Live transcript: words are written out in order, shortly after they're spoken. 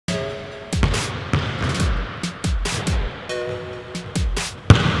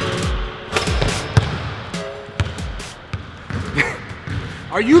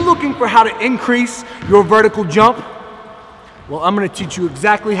Are you looking for how to increase your vertical jump? Well, I'm going to teach you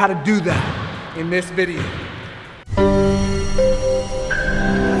exactly how to do that in this video.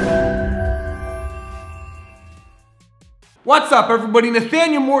 What's up, everybody?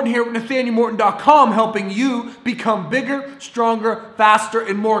 Nathanael Morton here with NathanaelMorton.com, helping you become bigger, stronger, faster,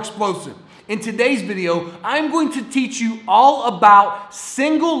 and more explosive. In today's video, I'm going to teach you all about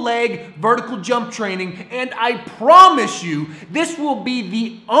single leg vertical jump training, and I promise you this will be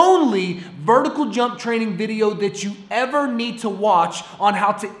the only vertical jump training video that you ever need to watch on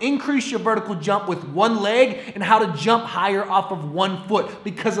how to increase your vertical jump with one leg and how to jump higher off of 1 foot,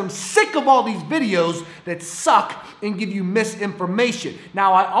 because I'm sick of all these videos that suck and give you misinformation.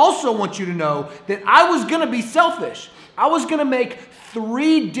 Now, I also want you to know that I was gonna be selfish. I was gonna make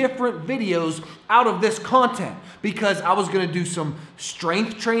 3 different videos out of this content because I was gonna do some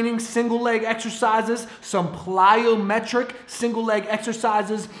strength training single leg exercises, some plyometric single leg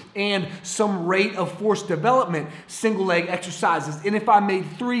exercises, and some rate of force development single leg exercises. And if I made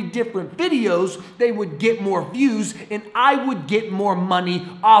 3 different videos, they would get more views and I would get more money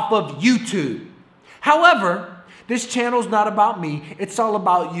off of YouTube. However, this channel is not about me, it's all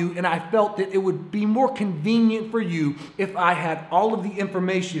about you, and I felt that it would be more convenient for you if I had all of the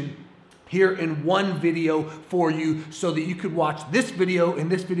information here in one video for you so that you could watch this video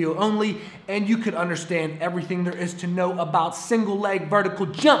and this video only, and you could understand everything there is to know about single leg vertical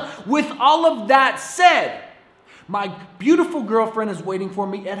jump. With all of that said, my beautiful girlfriend is waiting for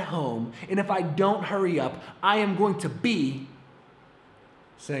me at home, and if I don't hurry up, I am going to be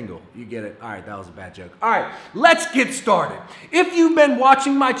single. You get it? All right, that was a bad joke. All right, let's get started. If you've been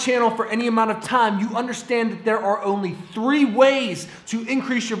watching my channel for any amount of time, you understand that there are only 3 ways to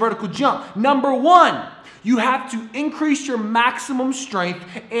increase your vertical jump. Number 1, you have to increase your maximum strength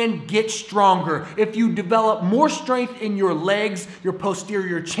and get stronger. If you develop more strength in your legs, your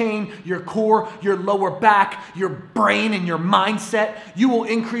posterior chain, your core, your lower back, your brain, and your mindset, you will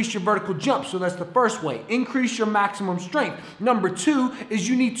increase your vertical jump. So that's the first way. Increase your maximum strength. Number 2 is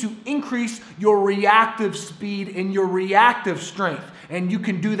you need to increase your reactive speed and your reactive strength. And you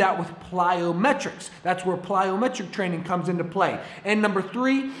can do that with plyometrics. That's where plyometric training comes into play. And number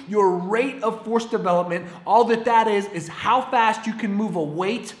 3, your rate of force development. All that is how fast you can move a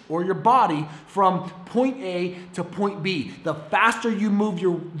weight or your body from point A to point B. The faster you move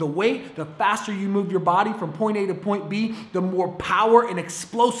the weight, the faster you move your body from point A to point B, the more power and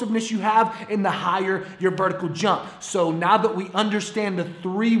explosiveness you have and the higher your vertical jump. So now that we understand the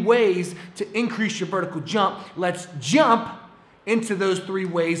 3 ways to increase your vertical jump, let's jump into those 3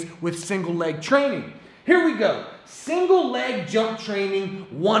 ways with single leg training. Here we go. Single leg jump training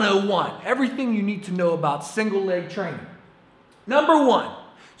 101. Everything you need to know about single leg training. Number 1,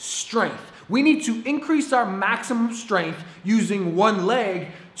 strength. We need to increase our maximum strength using one leg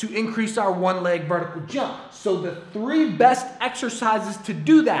to increase our one leg vertical jump. So the 3 best exercises to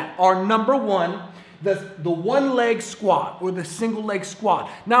do that are number 1, the one leg squat or the single leg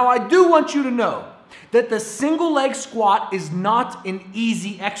squat. Now I do want you to know that the single leg squat is not an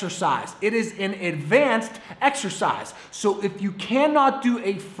easy exercise. It is an advanced exercise. So if you cannot do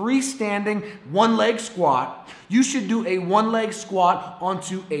a freestanding one leg squat, you should do a one leg squat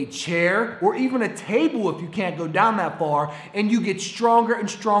onto a chair or even a table if you can't go down that far, and you get stronger and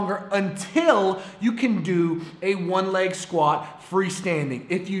stronger until you can do a one leg squat freestanding.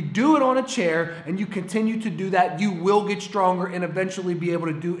 If you do it on a chair and you continue to do that, you will get stronger and eventually be able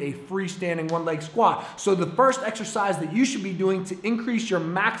to do a freestanding one leg squat. So the first exercise that you should be doing to increase your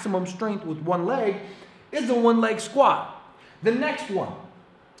maximum strength with one leg is a one leg squat. The next one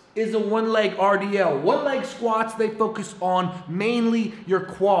is a one leg RDL. One leg squats, they focus on mainly your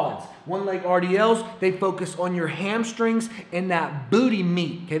quads. One leg RDLs, they focus on your hamstrings and that booty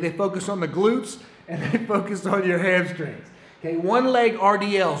meat. Okay, they focus on the glutes and they focus on your hamstrings. Okay, one leg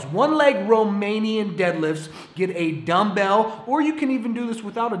RDLs, one leg Romanian deadlifts. Get a dumbbell, or you can even do this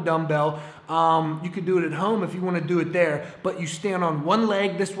without a dumbbell. You can do it at home if you want to do it there, but you stand on one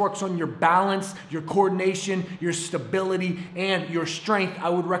leg. This works on your balance, your coordination, your stability, and your strength. I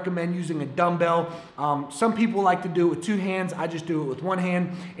would recommend using a dumbbell. Some people like to do it with 2 hands. I just do it with 1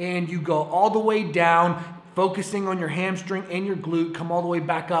 hand, and you go all the way down, focusing on your hamstring and your glute, come all the way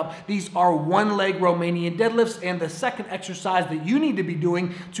back up. These are one leg Romanian deadlifts, and the second exercise that you need to be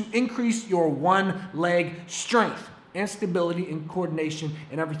doing to increase your one leg strength and stability and coordination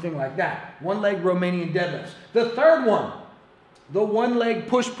and everything like that. One leg Romanian deadlifts. The third one, the one leg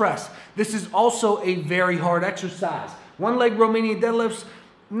push press. This is also a very hard exercise. One leg Romanian deadlifts,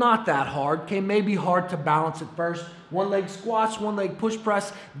 not that hard, okay? Maybe hard to balance at first. One leg squats, one leg push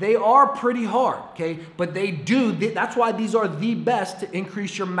press, they are pretty hard, okay? But that's why these are the best to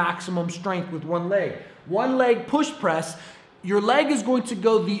increase your maximum strength with one leg. One leg push press, your leg is going to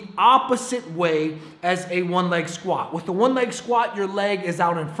go the opposite way as a one leg squat. With a one leg squat, your leg is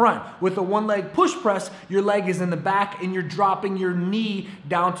out in front. With a one leg push press, your leg is in the back and you're dropping your knee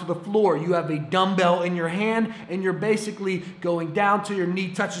down to the floor. You have a dumbbell in your hand and you're basically going down till your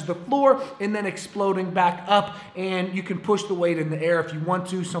knee touches the floor and then exploding back up, and you can push the weight in the air if you want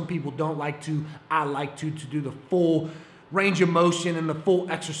to. Some people don't like to. I like to do the full range of motion and the full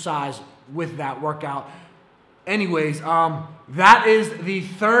exercise with that workout. Anyways, that is the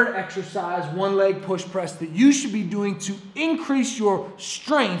third exercise, one leg push press, that you should be doing to increase your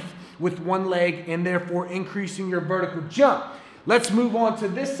strength with one leg and therefore increasing your vertical jump. Let's move on to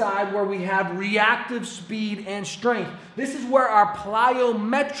this side where we have reactive speed and strength. This is where our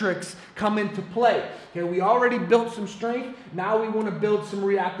plyometrics come into play. Okay, we already built some strength. Now we want to build some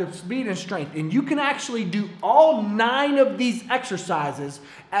reactive speed and strength. And you can actually do all 9 of these exercises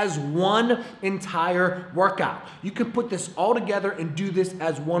as one entire workout. You can put this all together and do this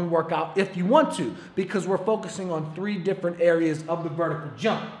as one workout if you want to, because we're focusing on 3 different areas of the vertical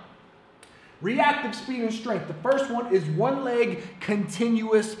jump. Reactive speed and strength. The first one is one leg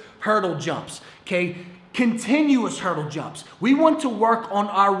continuous hurdle jumps, okay? Continuous hurdle jumps. We want to work on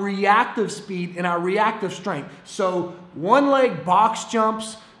our reactive speed and our reactive strength. So one leg box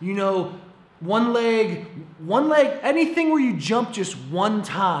jumps, you know, one leg, anything where you jump just one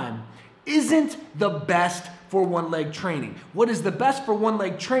time isn't the best for one leg training. What is the best for one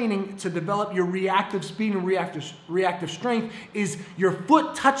leg training to develop your reactive speed and reactive strength is your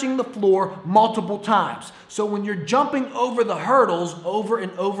foot touching the floor multiple times. So when you're jumping over the hurdles, over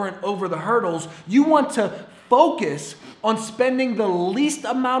and over and over the hurdles, you want to focus on spending the least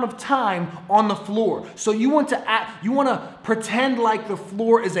amount of time on the floor. So you want to pretend like the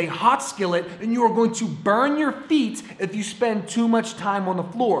floor is a hot skillet and you are going to burn your feet if you spend too much time on the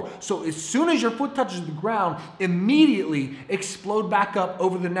floor. So as soon as your foot touches the ground, immediately explode back up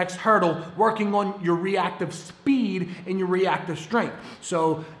over the next hurdle, working on your reactive speed and your reactive strength.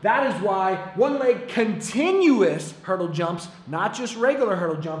 So that is why one leg continuous hurdle jumps, not just regular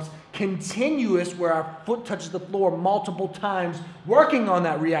hurdle jumps, continuous where our foot touches the floor multiple times, working on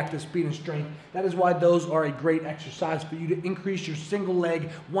that reactive speed and strength. That is why those are a great exercise for you to increase your single leg,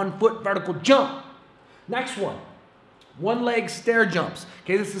 1 foot vertical jump. Next one leg stair jumps.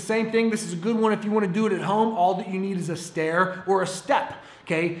 Okay, this is the same thing. This is a good one if you want to do it at home. All that you need is a stair or a step.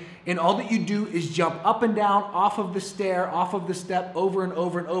 Okay, and all that you do is jump up and down off of the stair, off of the step, over and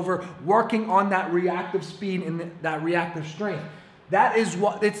over and over, working on that reactive speed and that reactive strength. That is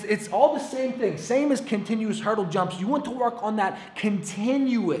what, it's all the same thing. Same as continuous hurdle jumps. You want to work on that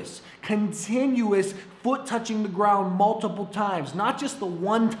continuous foot touching the ground multiple times. Not just the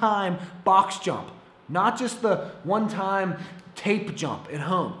one-time box jump. Not just the one-time tape jump at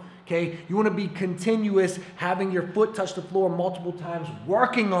home. Okay? You want to be continuous, having your foot touch the floor multiple times,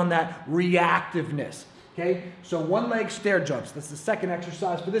 working on that reactiveness. Okay, so one leg stair jumps. That's the second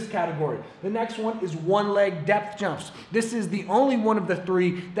exercise for this category. The next one is one leg depth jumps. This is the only one of the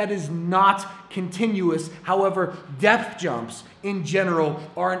 3 that is not continuous. However, depth jumps in general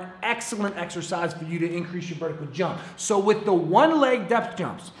are an excellent exercise for you to increase your vertical jump. So with the one leg depth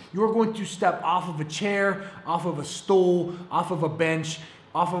jumps, you're going to step off of a chair, off of a stool, off of a bench,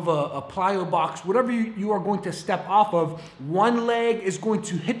 off of a plyo box, whatever you are going to step off of, one leg is going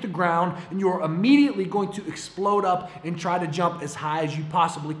to hit the ground and you're immediately going to explode up and try to jump as high as you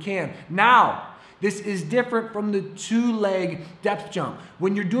possibly can. Now, this is different from the 2-leg depth jump.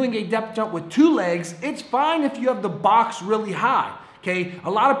 When you're doing a depth jump with 2 legs, it's fine if you have the box really high. Okay, a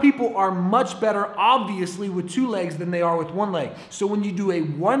lot of people are much better, obviously, with 2 legs than they are with 1 leg. So when you do a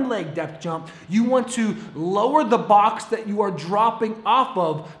 1-leg depth jump, you want to lower the box that you are dropping off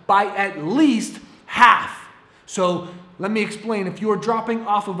of by at least half. So let me explain. If you are dropping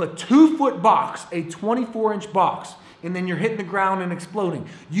off of a 2-foot box, a 24-inch box, and then you're hitting the ground and exploding,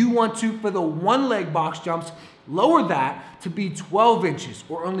 you want to, for the 1-leg box jumps, lower that to be 12 inches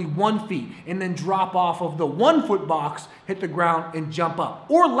or only 1 foot, and then drop off of the 1-foot box, hit the ground, and jump up.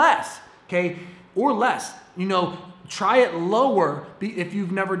 Or less, okay? Or less. You know, try it lower if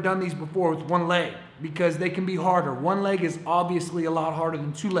you've never done these before with 1 leg, because they can be harder. 1 leg is obviously a lot harder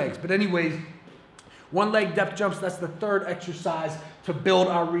than 2 legs. But anyways, 1-leg depth jumps, that's the 3rd exercise to build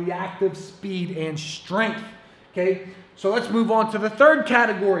our reactive speed and strength. Okay, so let's move on to the 3rd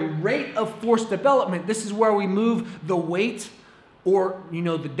category, rate of force development. This is where we move the weight or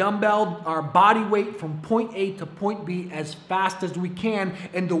the dumbbell, our body weight from point A to point B as fast as we can.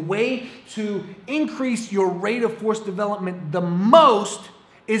 And the way to increase your rate of force development the most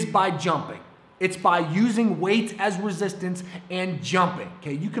is by jumping. It's by using weight as resistance and jumping,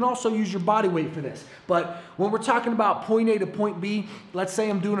 okay? You can also use your body weight for this. But when we're talking about point A to point B, let's say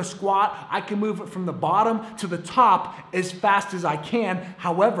I'm doing a squat, I can move it from the bottom to the top as fast as I can.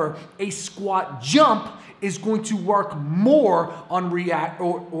 However, a squat jump is going to work more on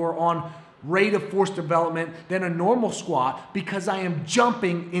on rate of force development than a normal squat because I am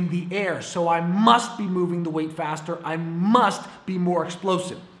jumping in the air. So I must be moving the weight faster. I must be more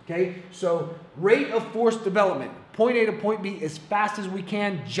explosive. Okay, so rate of force development, point A to point B as fast as we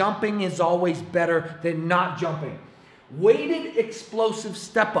can. Jumping is always better than not jumping. Weighted explosive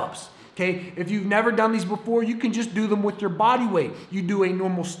step-ups. Okay, if you've never done these before, you can just do them with your body weight. You do a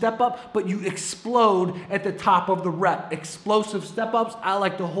normal step up, but you explode at the top of the rep. Explosive step ups, I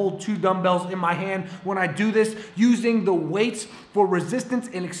like to hold 2 dumbbells in my hand when I do this. Using the weights for resistance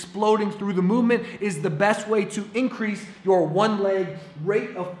and exploding through the movement is the best way to increase your one leg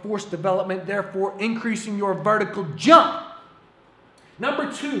rate of force development, therefore increasing your vertical jump. Number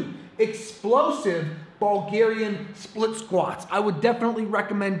 2, explosive Bulgarian split squats. I would definitely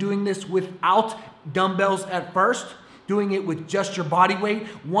recommend doing this without dumbbells at first, doing it with just your body weight.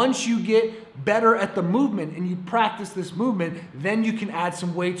 Once you get better at the movement and you practice this movement, then you can add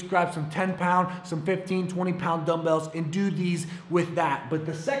some weights, grab some 10-pound, some 15, 20-pound dumbbells and do these with that. But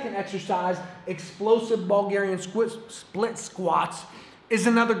the second exercise, explosive Bulgarian split squats, is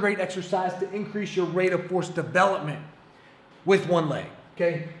another great exercise to increase your rate of force development with one leg,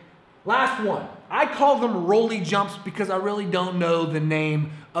 okay? Last one, I call them rolly jumps because I really don't know the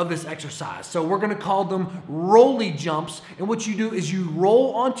name of this exercise. So we're gonna call them rolly jumps. And what you do is you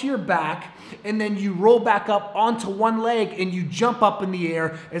roll onto your back and then you roll back up onto one leg and you jump up in the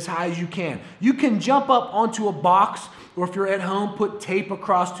air as high as you can. You can jump up onto a box, or if you're at home, put tape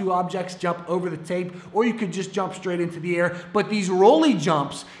across 2 objects, jump over the tape, or you could just jump straight into the air. But these rolly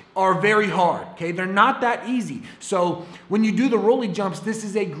jumps are very hard, okay? They're not that easy. So when you do the rolly jumps, this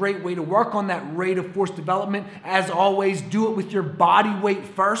is a great way to work on that rate of force development. As always, do it with your body weight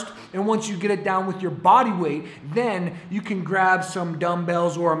first. And once you get it down with your body weight, then you can grab some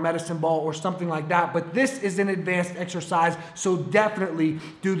dumbbells or a medicine ball or something like that. But this is an advanced exercise, so definitely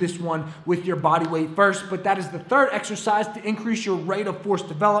do this one with your body weight first. But that is the third exercise to increase your rate of force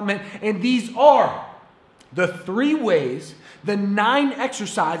development. And these are the 3 ways, the 9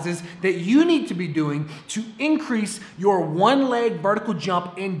 exercises that you need to be doing to increase your one leg vertical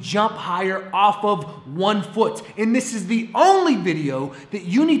jump and jump higher off of 1 foot. And this is the only video that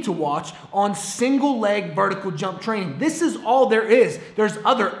you need to watch on single leg vertical jump training. This is all there is. There's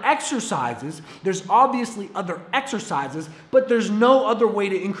other exercises. There's obviously other exercises, but there's no other way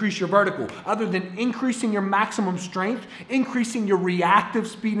to increase your vertical other than increasing your maximum strength, increasing your reactive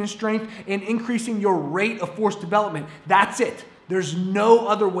speed and strength, and increasing your rate of force development. That's it. There's no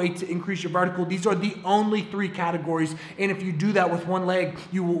other way to increase your vertical. These are the only 3 categories. And if you do that with one leg,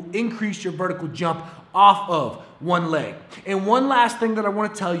 you will increase your vertical jump off of one leg. And one last thing that I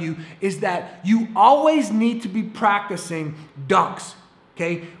want to tell you is that you always need to be practicing dunks,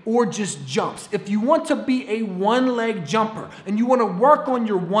 okay, or just jumps. If you want to be a one-leg jumper and you want to work on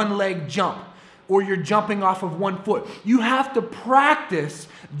your one-leg jump, or you're jumping off of 1 foot, you have to practice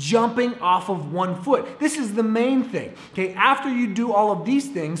jumping off of 1 foot. This is the main thing, okay? After you do all of these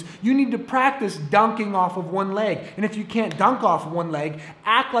things, you need to practice dunking off of one leg. And if you can't dunk off of one leg,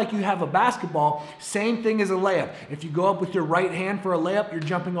 act like you have a basketball. Same thing as a layup. If you go up with your right hand for a layup, you're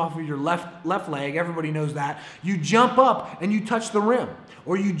jumping off of your left leg. Everybody knows that. You jump up and you touch the rim,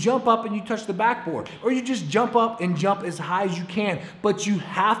 or you jump up and you touch the backboard, or you just jump up and jump as high as you can. But you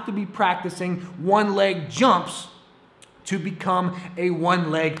have to be practicing one-leg jumps to become a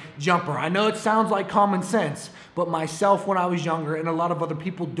one-leg jumper. I know it sounds like common sense, but myself when I was younger and a lot of other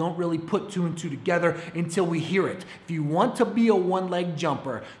people don't really put 2 and 2 together until we hear it. If you want to be a one-leg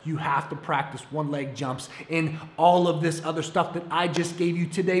jumper, you have to practice one-leg jumps and all of this other stuff that I just gave you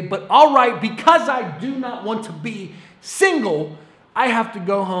today. But all right, because I do not want to be single, I have to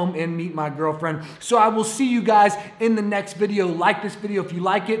go home and meet my girlfriend. So I will see you guys in the next video. Like this video if you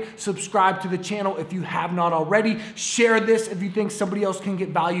like it. Subscribe to the channel if you have not already. Share this if you think somebody else can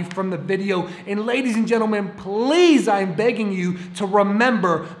get value from the video. And ladies and gentlemen, please, I'm begging you to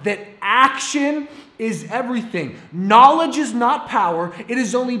remember that action is everything. Knowledge is not power. It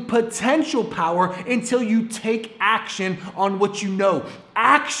is only potential power until you take action on what you know.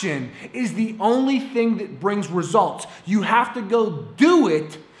 Action is the only thing that brings results. You have to go do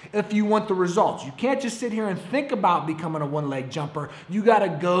it if you want the results. You can't just sit here and think about becoming a one-leg jumper. You got to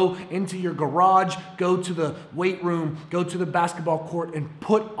go into your garage, go to the weight room, go to the basketball court, and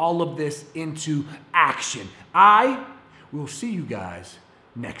put all of this into action. I will see you guys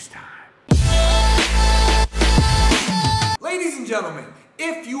next time. Ladies and gentlemen,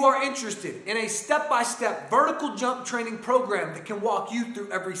 if you are interested in a step-by-step vertical jump training program that can walk you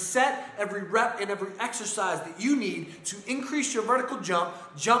through every set, every rep, and every exercise that you need to increase your vertical jump,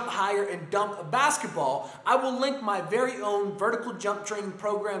 jump higher, and dunk a basketball, I will link my very own vertical jump training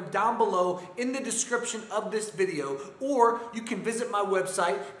program down below in the description of this video, or you can visit my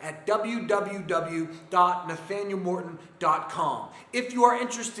website at www.nathanaelmorton.com. If you are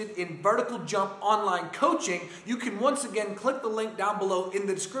interested in vertical jump online coaching, you can once again click the link down below in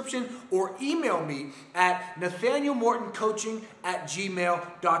the description or email me at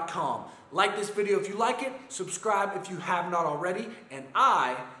nathanaelmortoncoaching@gmail.com. Like this video if you like it, subscribe if you have not already, and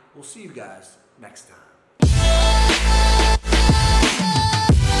I will see you guys next time.